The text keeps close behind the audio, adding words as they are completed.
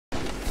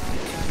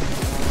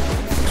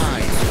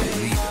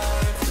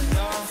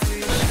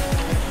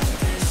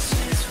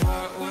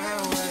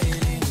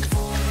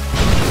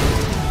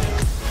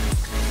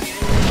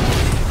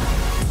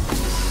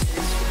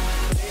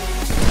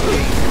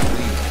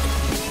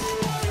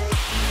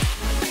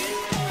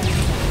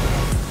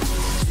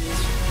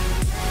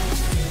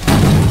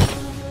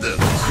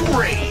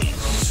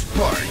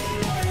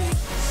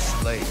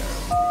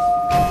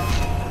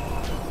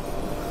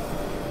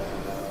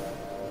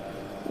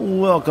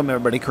Welcome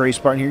everybody, Crazy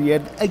Spartan here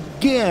yet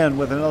again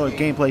with another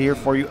gameplay here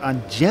for you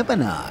on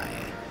Gemini.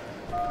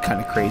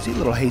 Kind of crazy,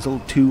 little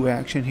Hazel 2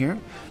 action here.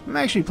 I'm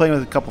actually playing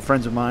with a couple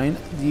friends of mine,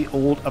 the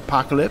old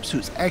Apocalypse,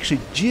 who's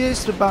actually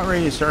just about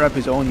ready to start up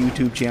his own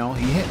YouTube channel.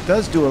 He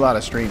does do a lot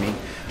of streaming,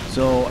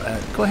 so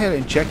go ahead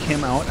and check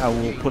him out. I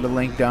will put a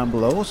link down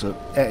below. So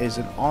that is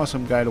an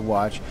awesome guy to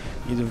watch.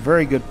 He's a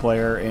very good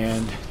player,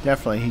 and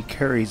definitely he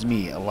carries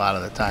me a lot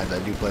of the times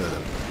I do play with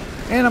him.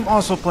 And I'm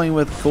also playing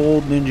with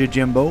Gold Ninja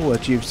Jimbo,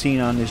 which you've seen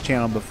on his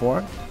channel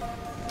before.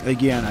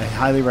 Again, I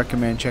highly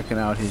recommend checking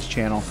out his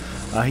channel.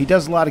 He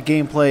does a lot of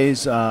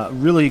gameplays,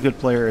 really good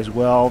player as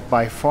well,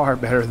 by far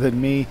better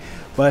than me.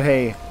 But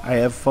hey, I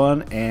have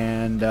fun,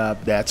 and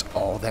that's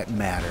all that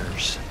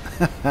matters.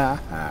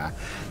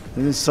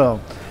 So,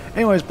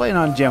 anyways, playing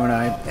on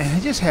Gemini,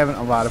 and just having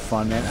a lot of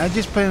fun, man. I've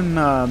just been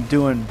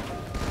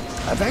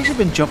I've actually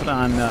been jumping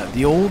on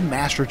the old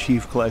Master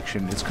Chief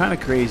Collection. It's kind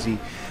of crazy.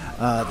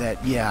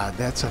 Yeah,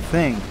 that's a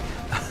thing.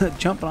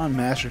 Jumping on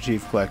Master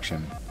Chief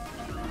Collection.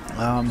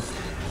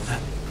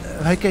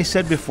 Like I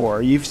said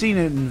before, you've seen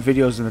it in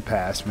videos in the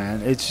past,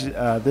 man. It's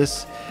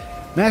this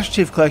Master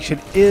Chief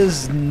Collection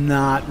is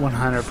not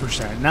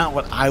 100%, not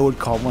what I would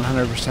call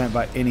 100%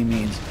 by any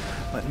means.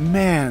 But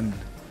man,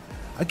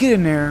 I get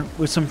in there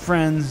with some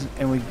friends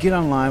and we get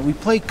online. We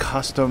play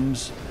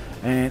customs.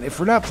 And if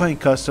we're not playing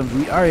customs,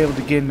 we are able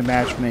to get into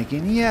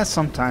matchmaking. Yeah,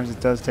 sometimes it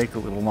does take a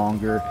little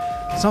longer.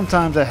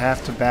 Sometimes I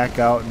have to back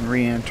out and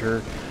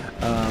re-enter.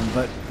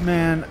 But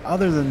man,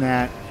 other than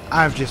that,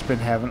 I've just been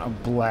having a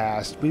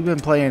blast. We've been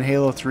playing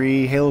Halo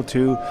 3, Halo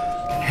 2,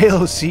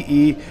 Halo CE,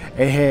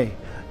 and hey,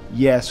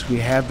 yes, we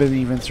have been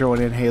even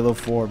throwing in Halo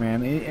 4,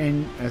 man.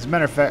 And as a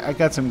matter of fact, I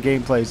got some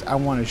gameplays I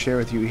want to share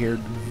with you here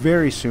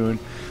very soon.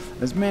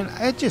 As man,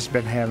 I've just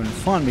been having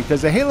fun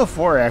because the Halo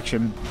 4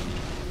 action,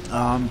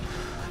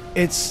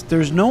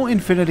 there's no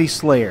Infinity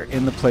Slayer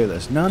in the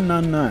playlist.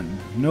 None.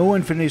 No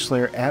Infinity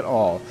Slayer at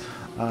all.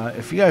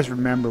 If you guys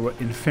remember what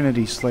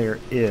Infinity Slayer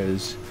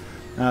is,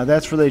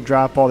 that's where they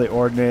drop all the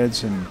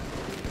ordnance, and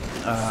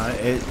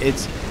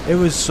it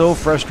was so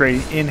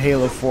frustrating in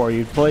Halo 4.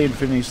 You'd play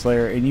Infinity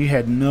Slayer and you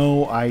had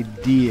no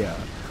idea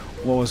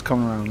what was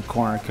coming around the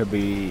corner. It could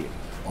be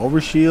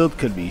overshield,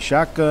 could be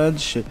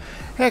shotguns,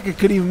 heck, it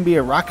could even be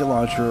a rocket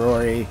launcher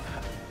or a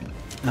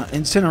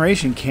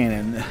incineration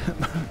cannon.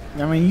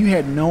 I mean, you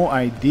had no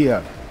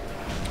idea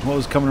what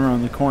was coming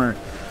around the corner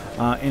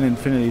in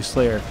Infinity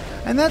Slayer,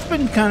 and that's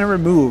been kind of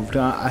removed.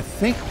 I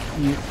think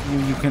you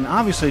can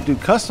obviously do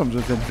customs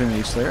with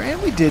Infinity Slayer,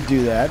 and we did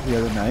do that the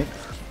other night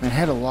and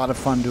had a lot of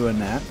fun doing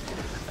that.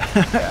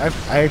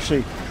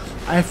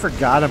 I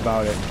forgot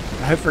about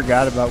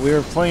it. We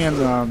were playing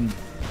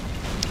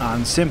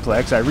on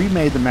Simplex. I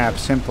remade the map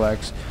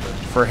Simplex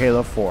for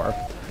Halo 4.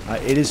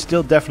 It is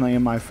still definitely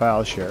in my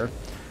file share.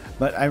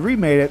 But I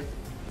remade it,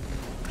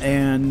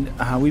 and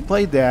we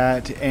played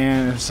that,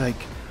 and it's like,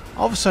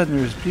 all of a sudden,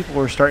 there's people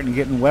were starting to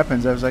get in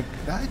weapons. I was like,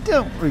 I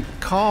don't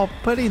recall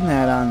putting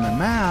that on the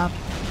map.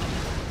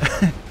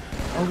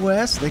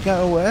 OS? They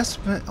got OS?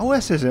 But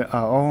OS isn't.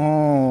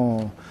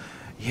 Oh,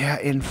 yeah,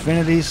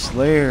 Infinity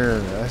Slayer.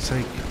 That's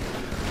like,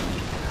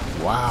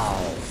 wow.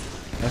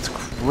 That's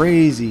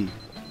crazy.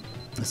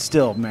 But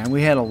still, man,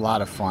 we had a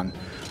lot of fun.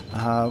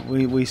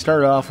 We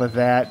started off with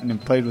that and then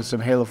played with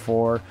some Halo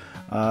 4.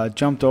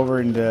 Jumped over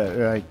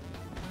into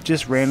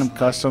just random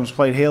customs,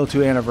 played Halo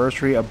 2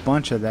 Anniversary, a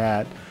bunch of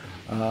that.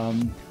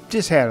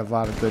 Just had a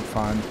lot of good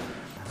fun.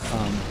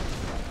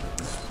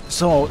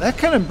 So that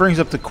kind of brings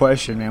up the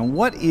question, man,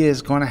 what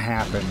is going to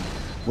happen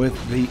with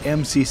the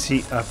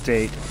MCC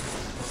update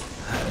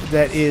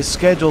that is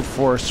scheduled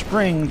for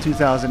spring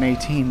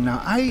 2018?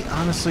 Now, I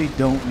honestly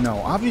don't know.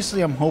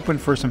 Obviously, I'm hoping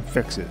for some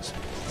fixes,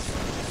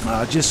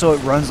 just so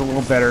it runs a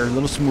little better, a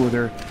little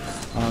smoother.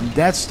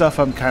 That's stuff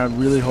I'm kind of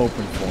really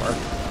hoping for.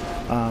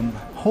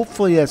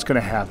 Hopefully that's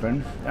going to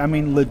happen. I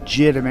mean,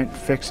 legitimate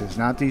fixes,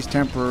 not these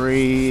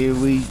temporary,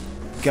 we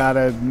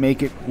gotta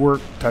make it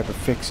work type of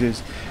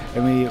fixes,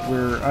 and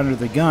we're under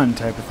the gun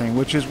type of thing,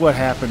 which is what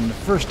happened the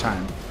first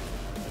time,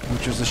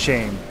 which was a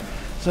shame.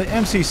 So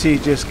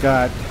MCC just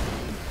got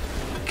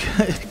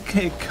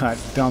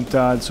dumped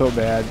on so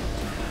bad.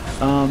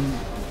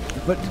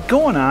 But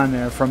going on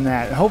there from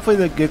that, hopefully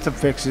they get some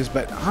fixes,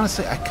 but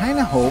honestly, I kind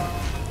of hope,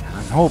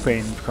 I'm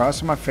hoping,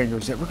 crossing my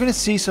fingers, that we're going to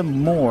see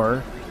some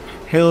more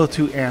Halo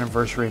 2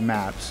 Anniversary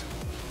maps.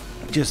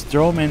 Just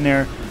throw them in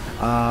there.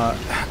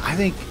 I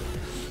think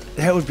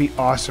that would be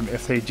awesome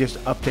if they just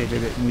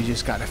updated it and we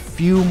just got a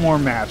few more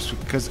maps,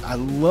 because I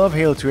love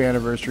Halo 2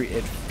 Anniversary.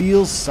 It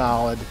feels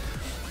solid.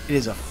 It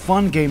is a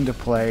fun game to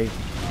play.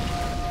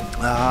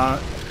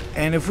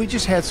 And if we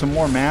just had some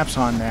more maps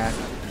on that,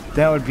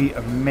 that would be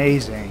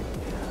amazing.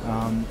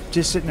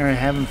 Just sitting there and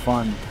having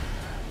fun.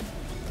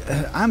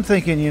 I'm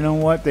thinking, you know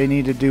what, they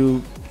need to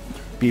do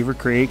Beaver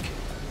Creek,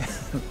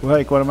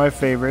 like one of my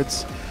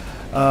favorites.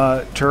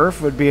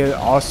 Turf would be an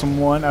awesome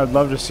one. I would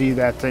love to see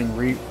that thing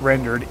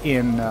rendered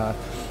in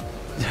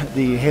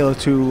the Halo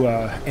 2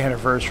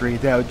 Anniversary.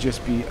 That would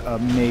just be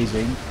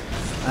amazing.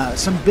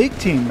 Some big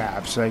team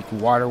maps like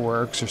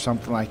Waterworks or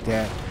something like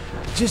that.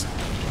 just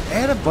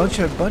add a bunch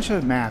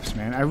of maps,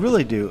 man. I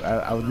really do.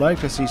 I would like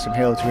to see some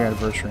Halo 2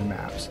 Anniversary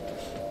maps.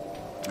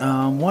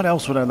 What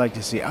else would I like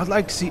to see? I'd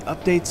like to see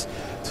updates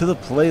to the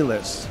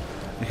playlists,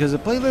 because the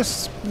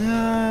playlists,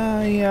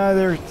 yeah,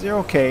 they're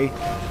okay,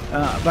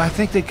 but I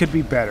think they could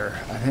be better.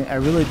 I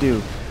really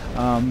do.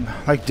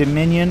 Like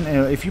Dominion,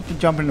 if you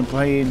jump into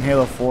play in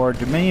Halo 4,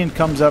 Dominion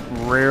comes up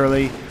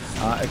rarely.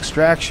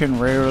 Extraction,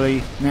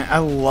 rarely. Man, I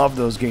love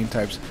those game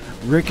types.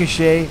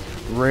 Ricochet,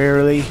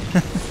 rarely.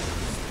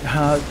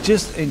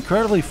 Just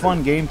incredibly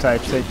fun game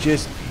types that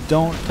just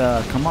don't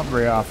come up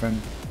very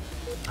often.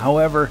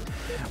 However,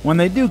 when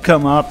they do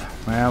come up,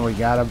 well, we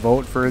gotta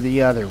vote for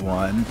the other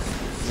one.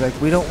 It's like,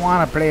 we don't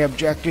want to play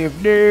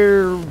objective.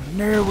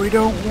 No, we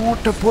don't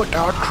want to put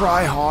our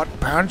try-hard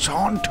pants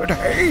on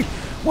today.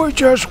 We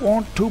just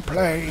want to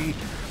play.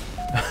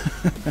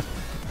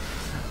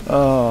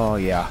 Oh,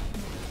 yeah.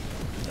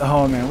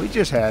 Oh, man, we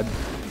just had,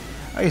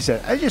 like I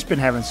said, I've just been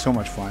having so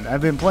much fun.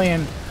 I've been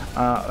playing,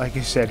 like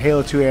I said,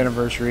 Halo 2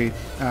 Anniversary,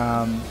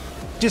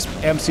 just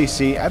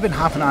MCC. I've been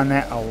hopping on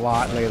that a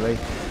lot lately,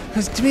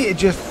 because to me, it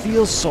just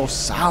feels so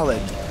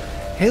solid.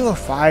 Halo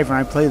 5, when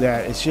I play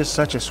that, it's just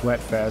such a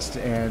sweat fest,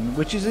 and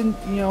which is,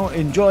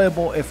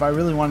 enjoyable if I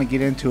really want to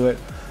get into it.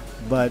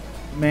 But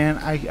man,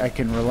 I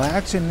can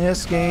relax in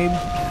this game.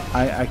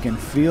 I can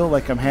feel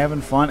like I'm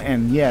having fun,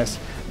 and yes,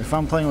 if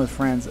I'm playing with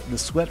friends, the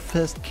sweat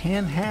fest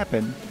can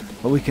happen,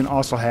 but we can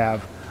also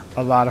have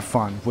a lot of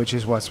fun, which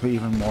is what's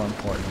even more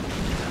important.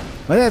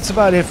 But that's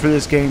about it for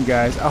this game,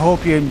 guys. I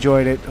hope you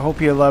enjoyed it. I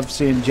hope you loved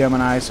seeing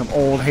Gemini, some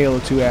old Halo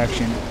 2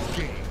 action.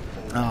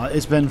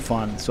 It's been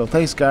fun. So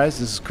thanks, guys.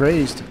 This is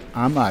Crazed.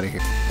 I'm out of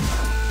here.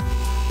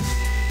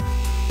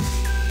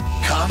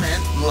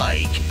 Comment,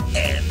 like,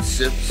 and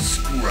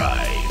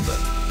subscribe.